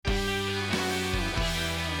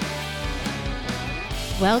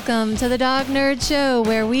Welcome to the Dog Nerd Show,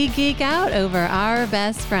 where we geek out over our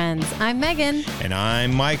best friends. I'm Megan. And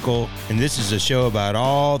I'm Michael, and this is a show about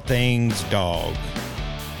all things dog.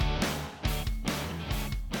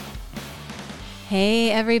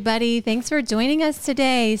 Hey, everybody. Thanks for joining us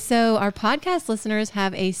today. So our podcast listeners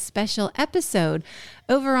have a special episode.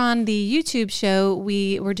 Over on the YouTube show,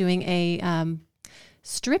 we were doing a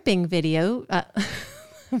stripping video.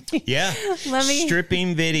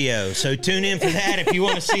 Stripping video. So tune in for that if you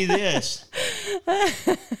want to see this.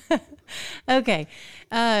 Okay.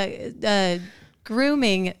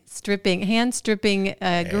 Grooming, stripping, hand stripping,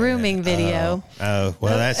 grooming video. Well,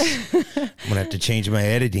 I'm going to have to change my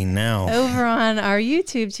editing now. Over on our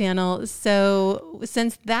YouTube channel. So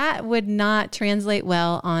since that would not translate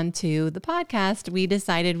well onto the podcast, we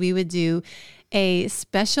decided we would do a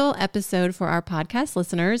special episode for our podcast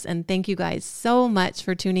listeners. And thank you guys so much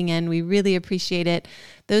for tuning in. We really appreciate it.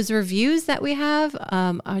 Those reviews that we have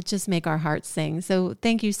just make our hearts sing. So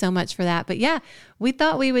thank you so much for that. But yeah, we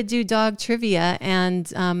thought we would do dog trivia. And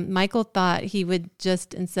Michael thought he would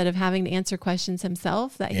just, instead of having to answer questions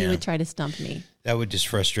himself, that he would try to stump me. That would just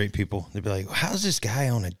frustrate people. They'd be like, how's this guy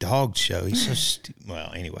on a dog show? He's so stupid.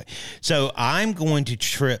 Well, anyway. So I'm going to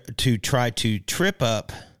try to trip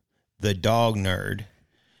up the dog nerd.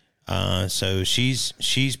 So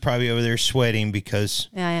she's probably over there sweating because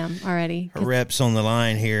I am already. Her rep's on the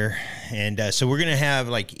line here. And so we're going to have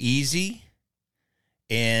like easy.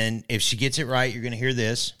 And if she gets it right, you're going to hear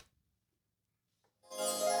this.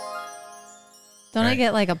 Don't I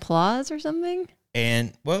get like applause or something?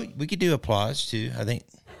 And well, we could do applause too, I think.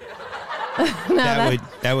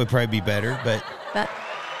 that would probably be better, but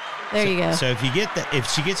there you go. So if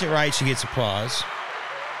she gets it right, she gets applause.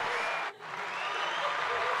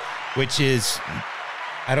 Which is,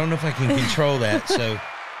 I don't know if I can control that, so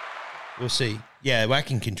we'll see. Yeah, I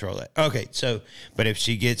can control that. Okay, so, but if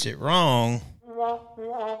she gets it wrong.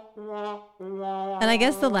 And I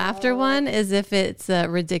guess the laughter one is if it's a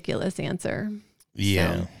ridiculous answer.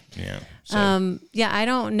 Yeah, so, yeah. So. I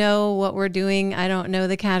don't know what we're doing. I don't know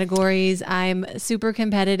the categories. I'm super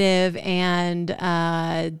competitive and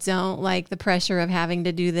don't like the pressure of having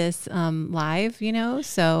to do this live,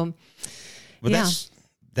 so. Well, yeah.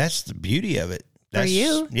 That's the beauty of it. For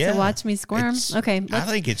you to watch me squirm. Okay. I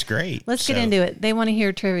think it's great. Let's get into it. They want to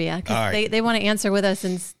hear trivia because they want to answer with us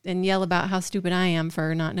and yell about how stupid I am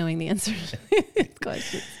for not knowing the answers.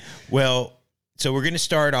 Well, so we're going to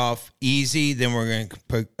start off easy, then we're going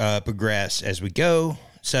to progress as we go.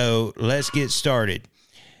 So let's get started.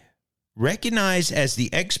 Recognized as the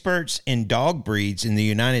experts in dog breeds in the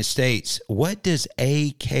United States, what does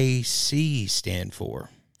AKC stand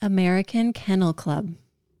for? American Kennel Club.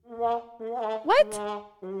 What?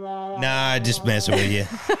 Nah, just messing with you.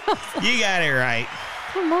 You got it right.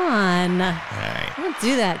 Come on. All right. Don't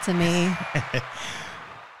do that to me.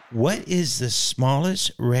 What is the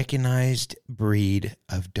smallest recognized breed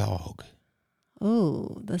of dog?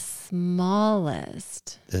 Oh, the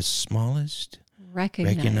smallest. The smallest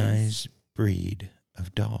recognized breed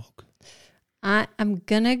of dog. I'm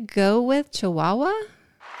going to go with Chihuahua.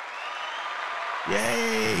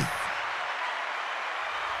 Yay.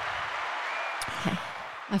 Okay.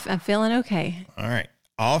 I'm feeling okay. All right.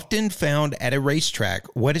 Often found at a racetrack,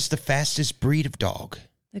 what is the fastest breed of dog?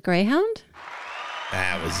 The Greyhound?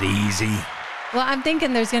 That was easy. Well, I'm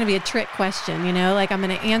thinking there's going to be a trick question, like I'm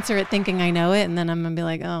going to answer it thinking I know it, and then I'm going to be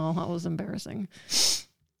like, oh, that was embarrassing.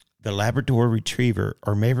 The Labrador Retriever,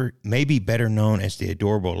 or maybe better known as the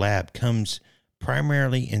Adorable Lab, comes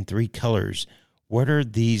primarily in 3 colors. What are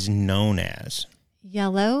these known as?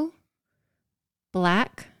 Yellow,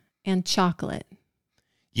 black, and chocolate.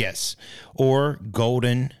 Yes. Or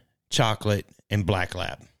golden, chocolate, and black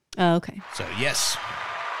lab. Oh, okay. So, yes.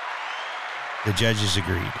 The judges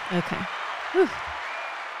agreed. Okay. Whew.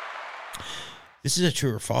 This is a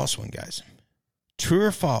true or false one, guys. True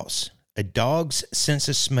or false? A dog's sense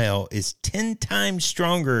of smell is 10 times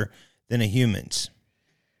stronger than a human's.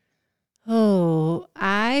 Oh,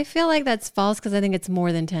 I feel like that's false because I think it's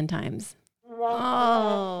more than 10 times.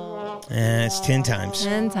 Oh. It's 10 times.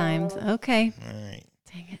 10 times. Okay. All right.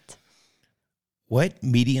 Dang it. What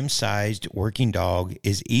medium-sized working dog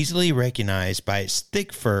is easily recognized by its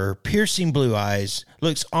thick fur, piercing blue eyes,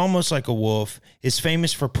 looks almost like a wolf, is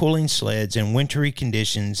famous for pulling sleds in wintry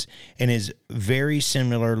conditions, and is very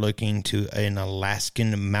similar looking to an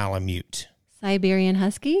Alaskan Malamute? Siberian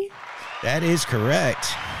Husky? That is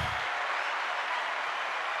correct.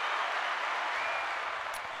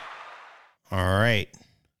 All right.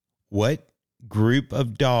 What group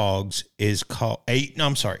of dogs is called a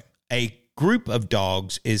group of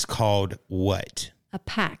dogs is called what? A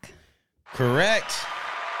pack. Correct.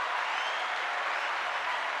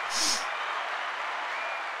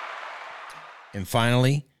 And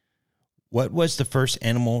finally, what was the first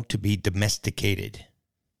animal to be domesticated?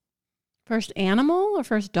 First animal or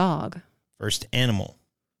first dog? First animal.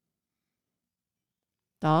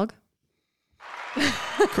 Dog?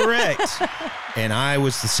 Correct. And I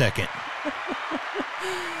was the second.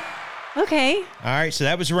 Okay. All right, so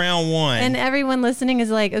that was round one. And everyone listening is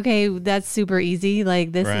like, okay, that's super easy.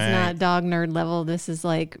 Like, this Right. is not dog nerd level. This is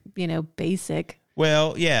like, basic.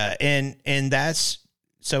 Well, yeah, and that's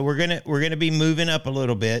so we're gonna be moving up a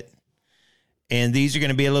little bit, and these are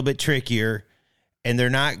gonna be a little bit trickier, and they're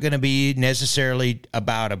not gonna be necessarily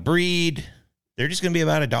about a breed. They're just gonna be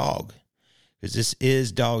about a dog, because this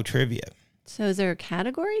is dog trivia. So is there a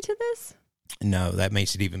category to this? No, that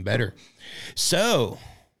makes it even better. So,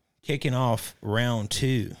 kicking off round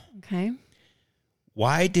two. Okay.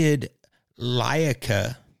 Why did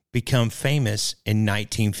Laika become famous in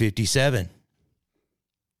 1957?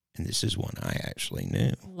 And this is one I actually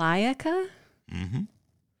knew. Laika? Mm-hmm.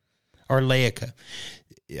 Or Laika.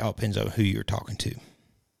 It all depends on who you're talking to.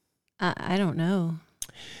 I don't know.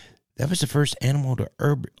 That was the first animal to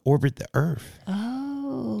orbit the Earth.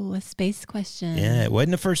 Oh, a space question. Yeah, it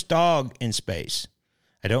wasn't the first dog in space.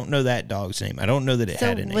 I don't know that dog's name. I don't know that it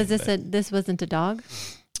had a name. Was this this wasn't a dog?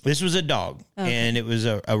 This was a dog, Okay. and it was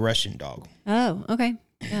a Russian dog. Oh, okay.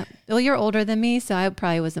 Yeah. Well, you're older than me, so I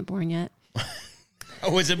probably wasn't born yet. I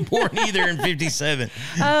wasn't born either in 57.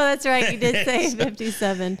 Oh, that's right. You did say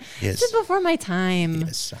 57. Yes. Just before my time.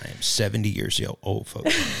 Yes, I am 70 years old,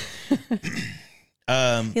 folks.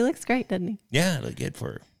 He looks great, doesn't he? Yeah, look good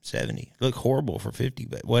for 70. Look horrible for 50,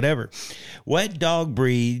 but whatever. What dog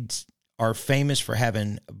breeds are famous for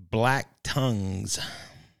having black tongues?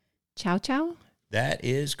 Chow Chow? That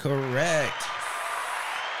is correct.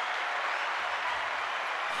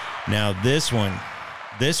 Now this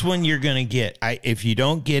one you're going to get. If you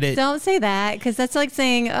don't get it, Don't say that, because that's like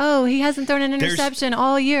saying, oh, he hasn't thrown an interception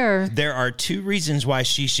all year. there are two reasons why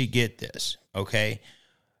she should get this, okay?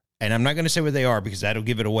 And I'm not going to say what they are because that'll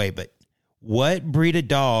give it away, but what breed of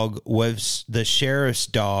dog was the sheriff's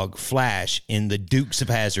dog Flash in the Dukes of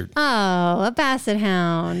Hazzard? Oh, a Basset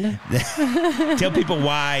Hound. Tell people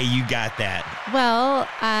why you got that. Well,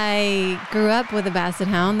 I grew up with a Basset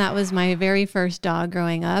Hound. That was my very first dog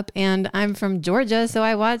growing up. And I'm from Georgia, so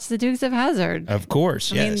I watched the Dukes of Hazzard. Of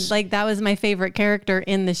course, I yes. mean, like, that was my favorite character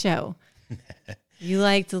in the show. You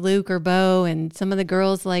liked Luke or Bo, and some of the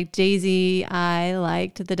girls liked Jay-Z. I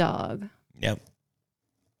liked the dog. Yep,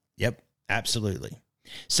 absolutely.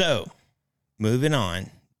 So, moving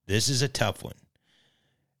on. This is a tough one.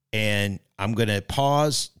 And I'm going to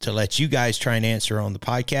pause to let you guys try and answer on the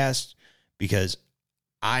podcast because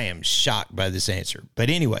I am shocked by this answer.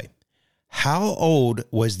 But anyway, how old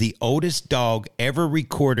was the oldest dog ever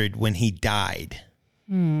recorded when he died?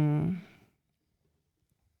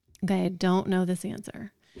 Okay, I don't know this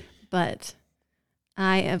answer, but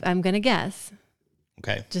I'm going to guess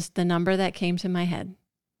Okay. just the number that came to my head.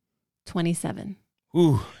 27.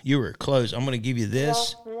 Ooh, you were close. I'm going to give you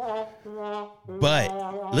this.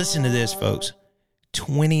 But listen to this, folks.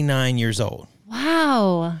 29 years old.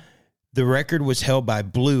 Wow. The record was held by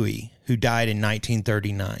Bluey, who died in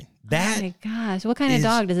 1939. That Oh my gosh. What kind of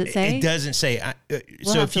dog does it say? It doesn't say.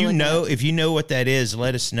 So have if to you look know, it up. if you know what that is,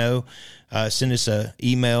 let us know. Send us a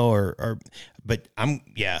email or. But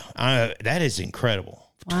that is incredible.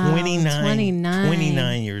 Wow,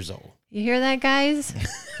 29 years old. You hear that, guys?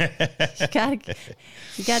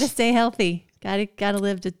 you gotta stay healthy. Gotta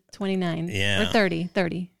live to 29. Yeah. Or 30. So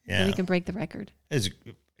Yeah. we can break the record.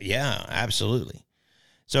 Yeah, absolutely.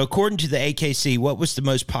 So according to the AKC, what was the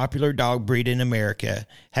most popular dog breed in America,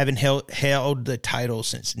 having held the title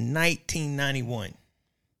since 1991?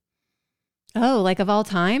 Oh, like of all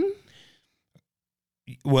time?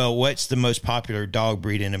 Well, what's the most popular dog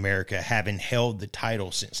breed in America, having held the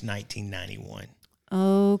title since 1991?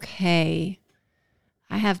 Okay.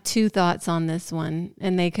 I have two thoughts on this one,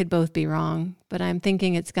 and they could both be wrong, but I'm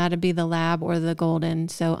thinking it's got to be the Lab or the Golden.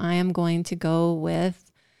 So I am going to go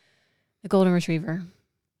with the Golden Retriever.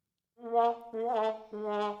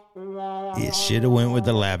 You should have went with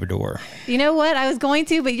the Labrador. You know what? I was going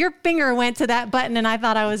to, but your finger went to that button, and I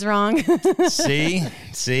thought I was wrong.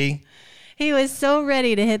 See? He was so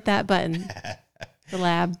ready to hit that button. The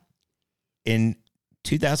Lab. In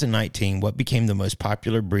 2019, what became the most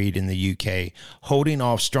popular breed in the UK, holding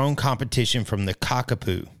off strong competition from the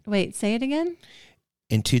Cockapoo? Wait, say it again?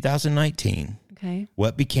 In 2019, Okay.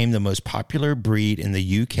 what became the most popular breed in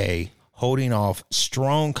the UK, holding off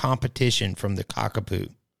strong competition from the Cockapoo?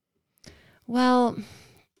 Well,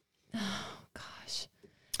 oh gosh.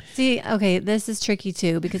 See, okay, this is tricky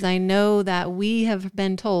too, because I know that we have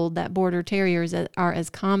been told that border terriers are as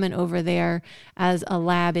common over there as a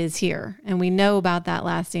lab is here. And we know about that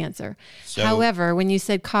last answer. So- However, when you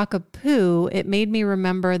said cockapoo, it made me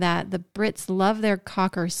remember that the Brits love their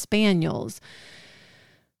Cocker Spaniels.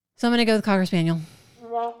 So I'm going to go with Cocker Spaniel.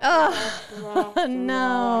 Oh,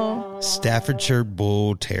 no. Staffordshire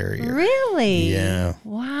Bull Terrier. Really? Yeah.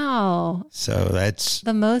 Wow. So that's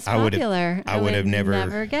The most I would've- popular. I would have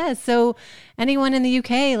never- guessed. So anyone in the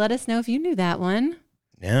UK, let us know if you knew that one.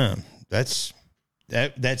 yeah. That's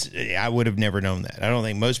I would have never known that. I don't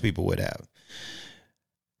think most people would have.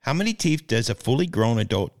 How many teeth does a fully grown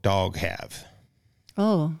adult dog have?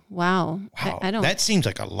 Oh, wow. Wow, I don't. that seems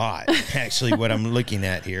like a lot. Actually, what I'm looking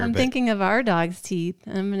at here. I'm but thinking of our dog's teeth.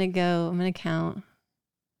 I'm going to count.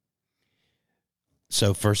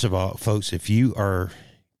 So first of all, folks, if you are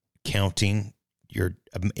counting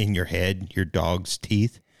in your head your dog's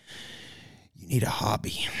teeth, you need a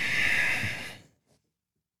hobby.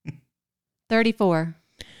 34.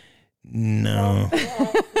 No.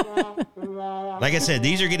 Like I said,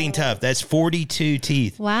 these are getting tough. That's 42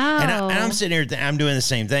 teeth. Wow. And I'm sitting here, I'm doing the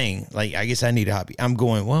same thing. Like, I guess I need a hobby. I'm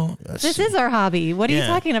going, well. This is our hobby. What are you Yeah.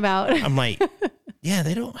 talking about? I'm like, yeah,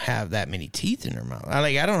 they don't have that many teeth in their mouth.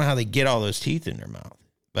 I don't know how they get all those teeth in their mouth.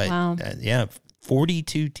 But, Wow. Yeah,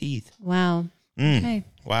 42 teeth. Wow. Okay.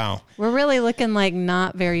 Wow. We're really looking like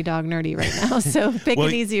not very dog nerdy right now. So pick Well,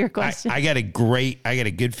 an easier question. I got a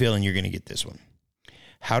good feeling you're going to get this one.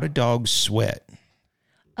 How do dogs sweat?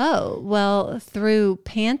 Oh, well, through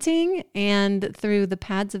panting and through the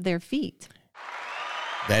pads of their feet.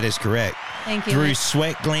 That is correct. Thank you. Through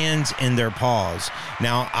sweat glands in their paws.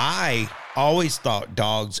 Now, I always thought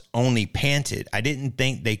dogs only panted. I didn't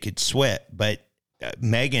think they could sweat, but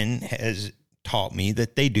Megan has taught me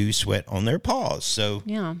that they do sweat on their paws. So,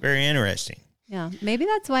 Yeah. very interesting. Yeah. Maybe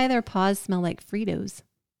that's why their paws smell like Fritos.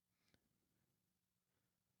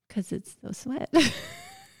 Because it's so sweat.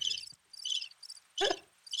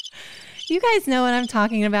 You guys know what I'm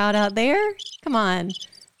talking about out there? Come on.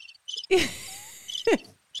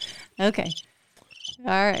 Okay. All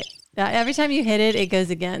right. Every time you hit it, it goes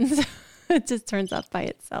again. So it just turns off by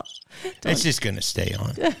itself. It's just going to stay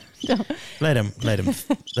on. Don't. Let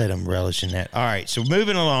them relish in that. All right. So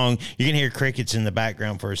moving along, you can hear crickets in the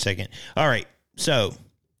background for a second. All right. So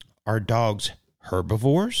are dogs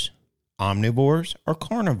herbivores, omnivores, or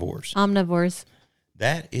carnivores? Omnivores.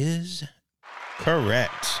 That is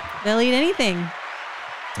correct. They'll eat anything.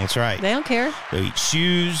 That's right. They don't care. They eat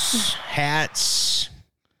shoes, hats,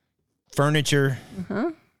 furniture.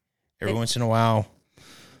 Uh-huh. Every once in a while,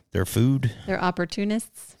 their food. They're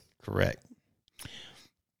opportunists. Correct.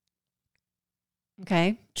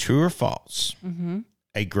 Okay. True or false? Mm-hmm.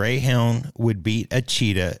 A greyhound would beat a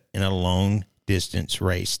cheetah in a long distance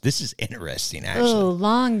race. This is interesting, actually. Oh,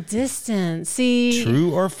 long distance. See.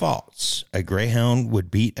 True or false? A greyhound would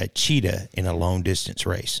beat a cheetah in a long distance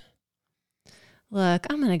race. Look,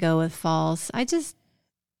 I'm going to go with false.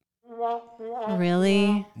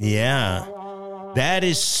 Really? Yeah.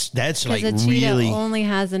 That's like Because a cheetah really. only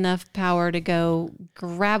has enough power to go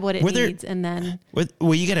grab what it Well, they're- needs and then.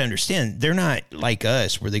 Well, you got to understand, they're not like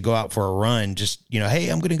us where they go out for a run, just, hey,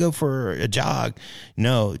 I'm going to go for a jog.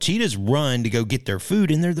 No, cheetahs run to go get their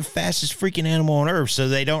food, and they're the fastest freaking animal on earth, so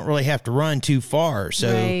they don't really have to run too far.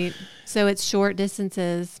 So Right. So it's short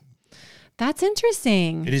distances. That's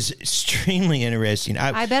interesting. it is extremely interesting.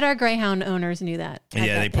 I bet our Greyhound owners knew that. I Yeah,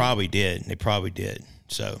 bet they probably did. They probably did.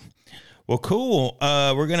 So, well, cool.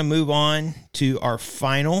 We're going to move on to our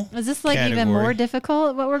final. Is this like even category. more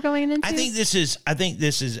difficult what we're going into? I think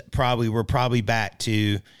this is probably, we're probably back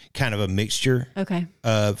to kind of a mixture Okay.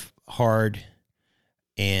 of hard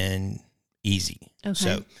and easy. Okay.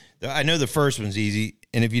 So I know the first one's easy,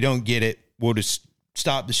 and if you don't get it, we'll just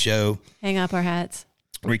stop the show, Hang up our hats.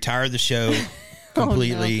 retire the show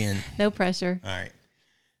completely, and No pressure. all right.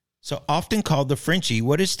 So often called the Frenchie,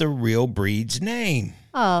 what is the real breed's name?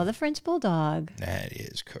 Oh, the French Bulldog. That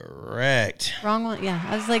is correct. Wrong one. Yeah.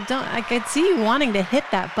 I was like, I could see you wanting to hit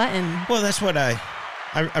that button. Well, that's what I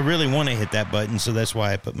really want to hit that button, so that's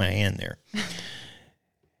why I put my hand there.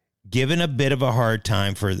 Given a bit of a hard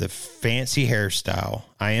time for the fancy hairstyle,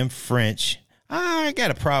 I am French. I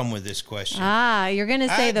got a problem with this question. You're going to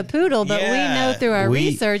say the poodle, but we know through our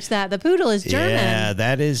research that the poodle is German. Yeah,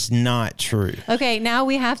 that is not true. Okay, now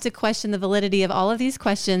we have to question the validity of all of these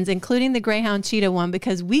questions, including the Greyhound Cheetah one,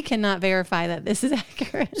 because we cannot verify that this is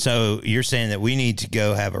accurate. So you're saying that we need to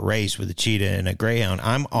go have a race with a cheetah and a greyhound.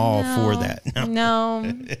 I'm all for that.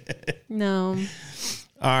 No. No.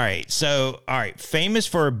 All right. So, all right. Famous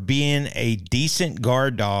for being a decent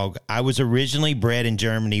guard dog, I was originally bred in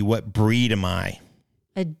Germany. What breed am I?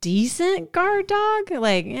 A decent guard dog?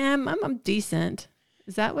 Like, yeah, I'm decent.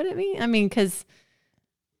 Is that what it means? I mean, because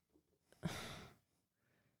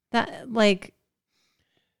that, like,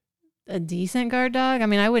 a decent guard dog? I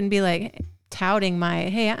mean, I wouldn't be like touting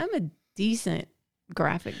hey, I'm a decent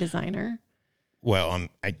graphic designer. Well,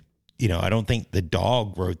 I don't think the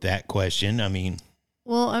dog wrote that question. I mean,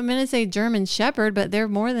 well, I'm going to say German Shepherd, but they're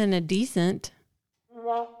more than a decent.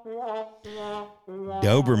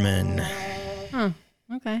 Doberman. Huh.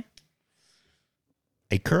 Okay.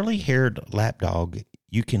 A curly-haired lapdog.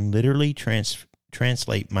 You can literally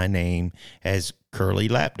translate my name as curly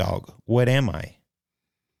lapdog. What am I?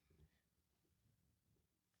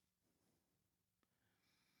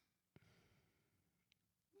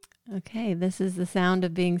 Okay, this is the sound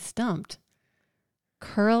of being stumped.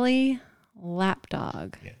 Curly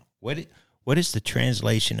lapdog. Yeah. What is the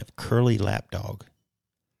translation of curly lapdog?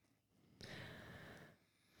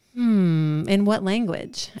 In what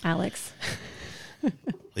language, Alex? I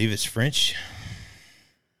believe it's French.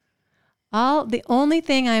 The only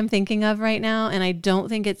thing I'm thinking of right now, and I don't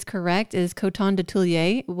think it's correct, is Coton de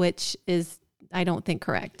Tuileries, which is, I don't think,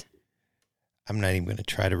 correct. I'm not even going to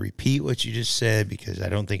try to repeat what you just said because I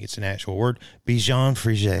don't think it's an actual word. Bichon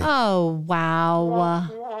Frise. Oh, wow.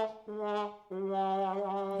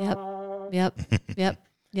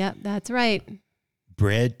 Yep, that's right.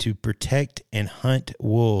 Bred to protect and hunt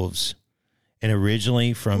wolves. And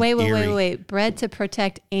originally from Erie. Wait. Bred to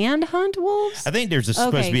protect and hunt wolves? I think there's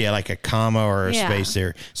supposed to be like a comma or a space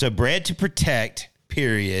there. So bred to protect,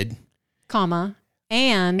 period. Comma.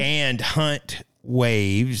 And hunt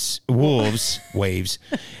wolves.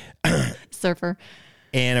 Surfer.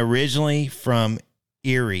 And originally from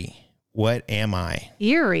Erie. What am I?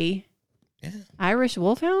 Erie? Yeah. Irish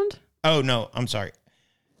wolfhound? Oh, no, I'm sorry.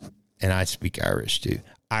 And I speak Irish too.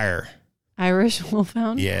 Irish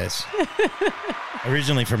wolfhound? Yes.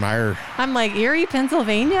 Originally from Ire. I'm like, Erie,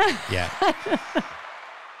 Pennsylvania? Yeah.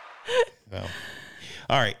 Well,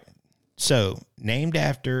 all right. So, named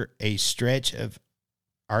after a stretch of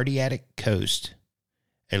Adriatic coast,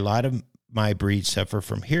 a lot of my breeds suffer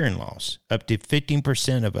from hearing loss. Up to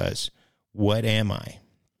 15% of us. What am I?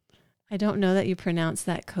 I don't know that you pronounced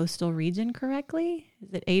that coastal region correctly.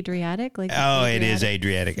 Is it Adriatic? Like It is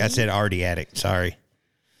Adriatic. I said Adriatic. Sorry.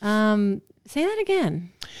 Say that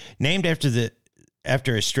again. Named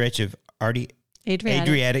after a stretch of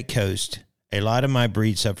Adriatic coast, a lot of my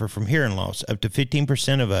breeds suffer from hearing loss. Up to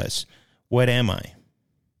 15% of us. What am I?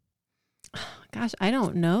 Gosh, I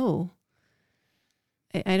don't know.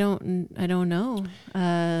 I don't know.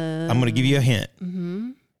 I'm going to give you a hint.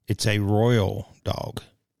 Mm-hmm. It's a royal dog,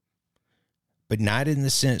 but not in the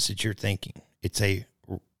sense that you're thinking. It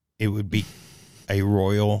would be a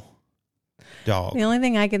royal dog. The only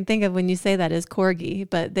thing I can think of when you say that is corgi,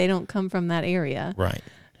 but they don't come from that area. Right.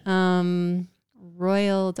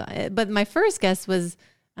 Royal dog. But my first guess was,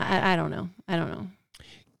 I don't know.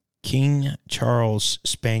 King Charles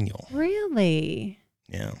Spaniel. Really?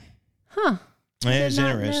 Yeah. Huh. Yeah, it's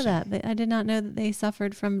interesting. Know that. I did not know that they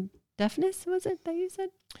suffered from deafness. Was it that you said?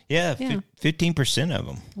 Yeah. 15% of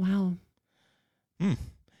them. Wow.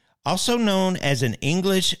 Also known as an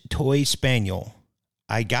English toy spaniel,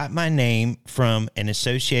 I got my name from an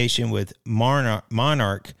association with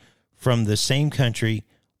monarch from the same country.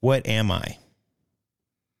 What am I?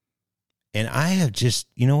 And I have just,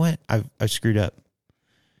 you know what? I've screwed up.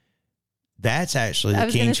 That's actually the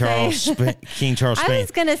King Charles Spaniel. I was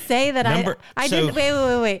going to say that I didn't.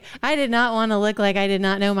 Wait. I did not want to look like I did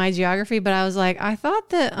not know my geography, but I was like, I thought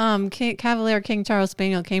that Cavalier King Charles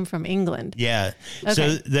Spaniel came from England. Yeah.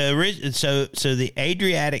 Okay. So the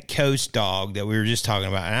Adriatic coast dog that we were just talking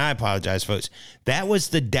about, and I apologize, folks, that was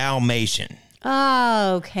the Dalmatian.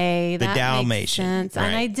 Oh, okay. The Dalmatian. Makes sense. Right.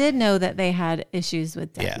 And I did know that they had issues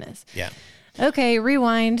with deafness. Yeah. Okay,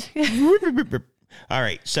 rewind. All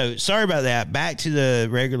right. So sorry about that. Back to the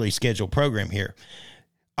regularly scheduled program here.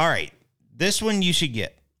 All right. This one you should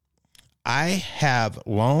get. I have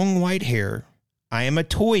long white hair. I am a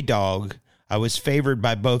toy dog. I was favored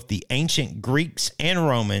by both the ancient Greeks and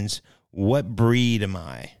Romans. What breed am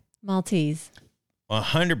I? Maltese.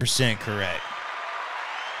 100% correct.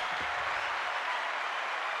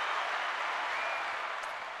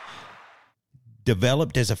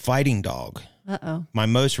 Developed as a fighting dog. Uh-oh. My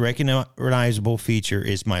most recognizable feature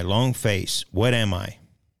is my long face. What am I?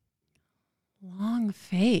 Long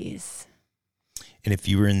face. And if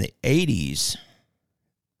you were in the 80s,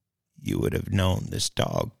 you would have known this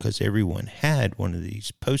dog because everyone had one of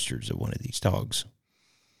these posters of one of these dogs.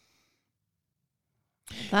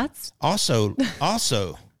 That's Also,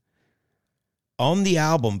 on the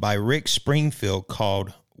album by Rick Springfield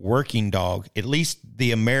called Working Dog, at least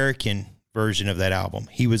the American version of that album,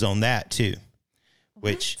 he was on that too,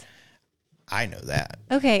 which I know that.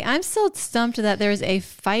 okay. I'm still stumped that there's a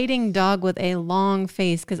fighting dog with a long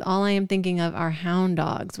face because all I am thinking of are hound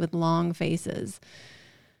dogs with long faces.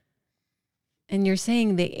 And you're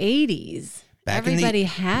saying the 80s. Everybody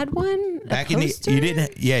had one? Back in the,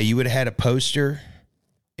 you would have had a poster,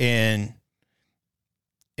 and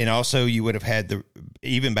also you would have had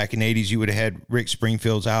even back in the 80s, you would have had Rick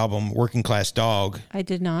Springfield's album, Working Class Dog. I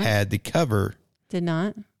did not. Had the cover. Did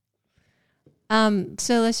not.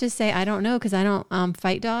 So let's just say I don't know because I don't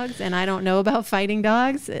fight dogs, and I don't know about fighting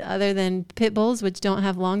dogs other than pit bulls, which don't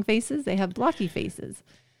have long faces. They have blocky faces.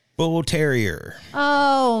 Bull Terrier.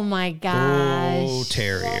 Oh my gosh. Bull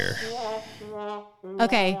Terrier.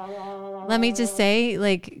 Okay. Let me just say,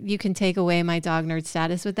 like, you can take away my dog nerd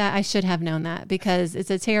status with that. I should have known that because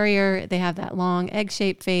it's a terrier. They have that long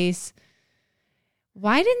egg-shaped face.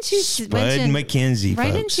 Why didn't you Spud mention McKenzie?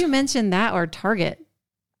 Why folks. didn't you mention that or Target?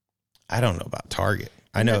 I don't know about Target.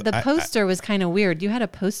 I know the poster was kind of weird. You had a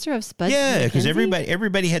poster of Spud. Yeah, because McKenzie?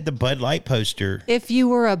 everybody had the Bud Light poster. If you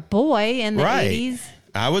were a boy in the 80s.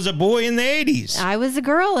 I was a boy in the 80s. I was a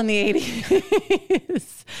girl in the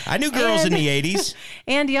 80s. I knew girls in the 80s.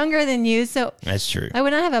 And younger than you. So that's true. I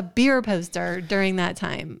would not have a beer poster during that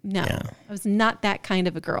time. No, Yeah. I was not that kind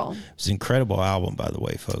of a girl. It's an incredible album, by the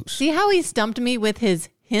way, folks. See how he stumped me with his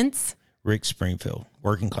hints? Rick Springfield,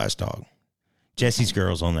 Working Class Dog. Jesse's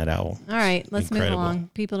Girls on that album. All right, let's Incredible. move along.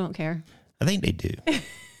 People don't care. I think they do.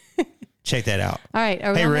 Check that out. All right.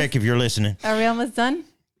 Hey, Rick, if you're listening. Are we almost done?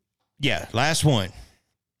 Yeah, last one.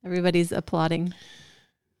 Everybody's applauding.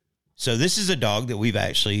 So this is a dog that we've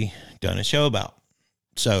actually done a show about.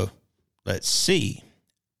 So let's see.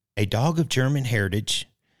 A dog of German heritage.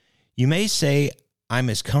 You may say I'm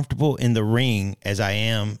as comfortable in the ring as I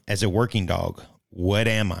am as a working dog. What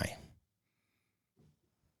am I?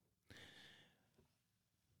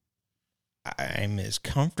 I'm as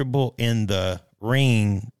comfortable in the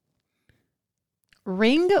ring.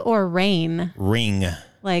 Ring or rain? Ring.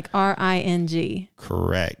 Like R-I-N-G.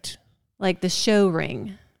 Correct. Like the show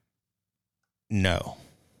ring. No.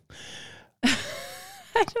 I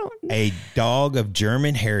don't know. A dog of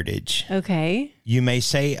German heritage. Okay. You may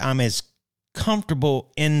say I'm as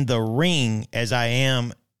comfortable in the ring as I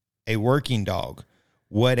am a working dog.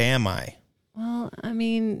 What am I? Well, I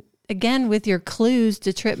mean, again, with your clues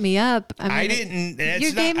to trip me up. I didn't. That's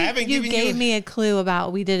You gave me a clue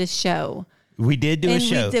about we did a show. We did do a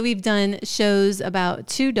show. We've done shows about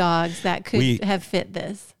two dogs that could have fit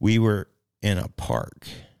this. We were in a park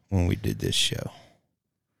when we did this show.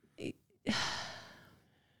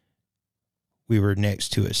 We were next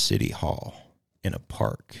to a city hall in a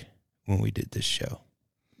park when we did this show.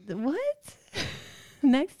 What?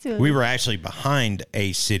 Next to it? We were actually behind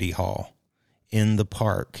a city hall in the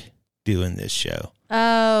park doing this show.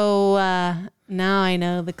 Oh, now I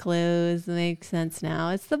know the clues. Makes sense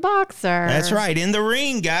now. It's the boxer. That's right. In the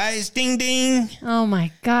ring, guys. Ding, ding. Oh,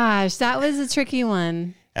 my gosh. That was a tricky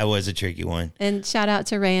one. That was a tricky one. And shout out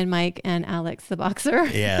to Ray and Mike and Alex, the boxer.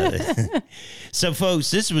 Yeah. So, folks,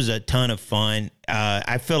 this was a ton of fun.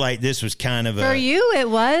 I feel like this was kind of For you, it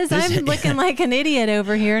was. I'm looking like an idiot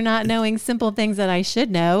over here, not knowing simple things that I should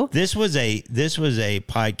know. This was a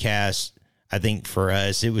podcast. I think for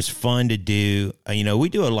us, it was fun to do. We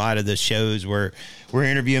do a lot of the shows where we're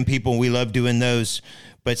interviewing people, and we love doing those.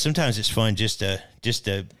 But sometimes it's fun just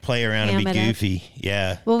to play around and be goofy.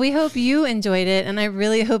 Yeah. Well, we hope you enjoyed it, and I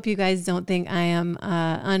really hope you guys don't think I am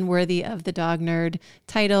unworthy of the dog nerd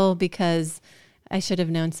title because I should have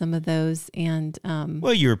known some of those. And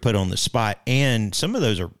well, you were put on the spot, and some of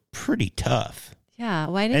those are pretty tough. Yeah.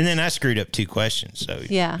 And then I screwed up 2 questions. So,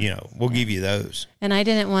 yeah, we'll give you those. And I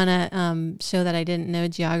didn't want to show that I didn't know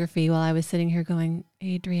geography while I was sitting here going,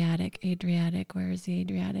 Adriatic, where is the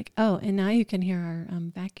Adriatic? Oh, and now you can hear our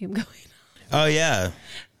vacuum going on. Oh, yeah.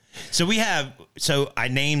 So I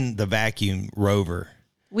named the vacuum Rover.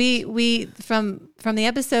 We from the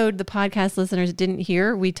episode the podcast listeners didn't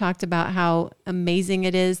hear, we talked about how amazing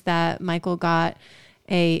it is that Michael got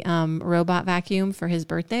a robot vacuum for his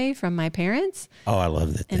birthday from my parents. Oh, I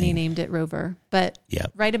love that thing. And he named it Rover. But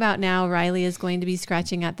right about now, Riley is going to be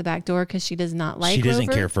scratching at the back door because she does not like Rover. She doesn't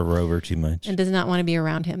care for Rover too much. And does not want to be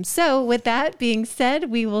around him. So with that being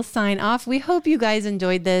said, we will sign off. We hope you guys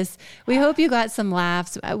enjoyed this. We hope you got some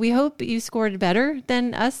laughs. We hope you scored better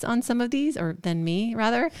than us on some of these, or than me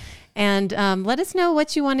rather. And let us know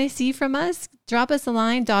what you want to see from us. Drop us a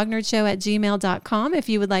line, dognerdshow@gmail.com, if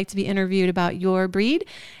you would like to be interviewed about your breed.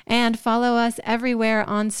 And follow us everywhere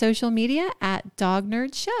on social media at Dog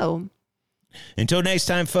Nerd Show. Until next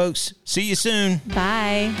time, folks, see you soon.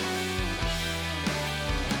 Bye.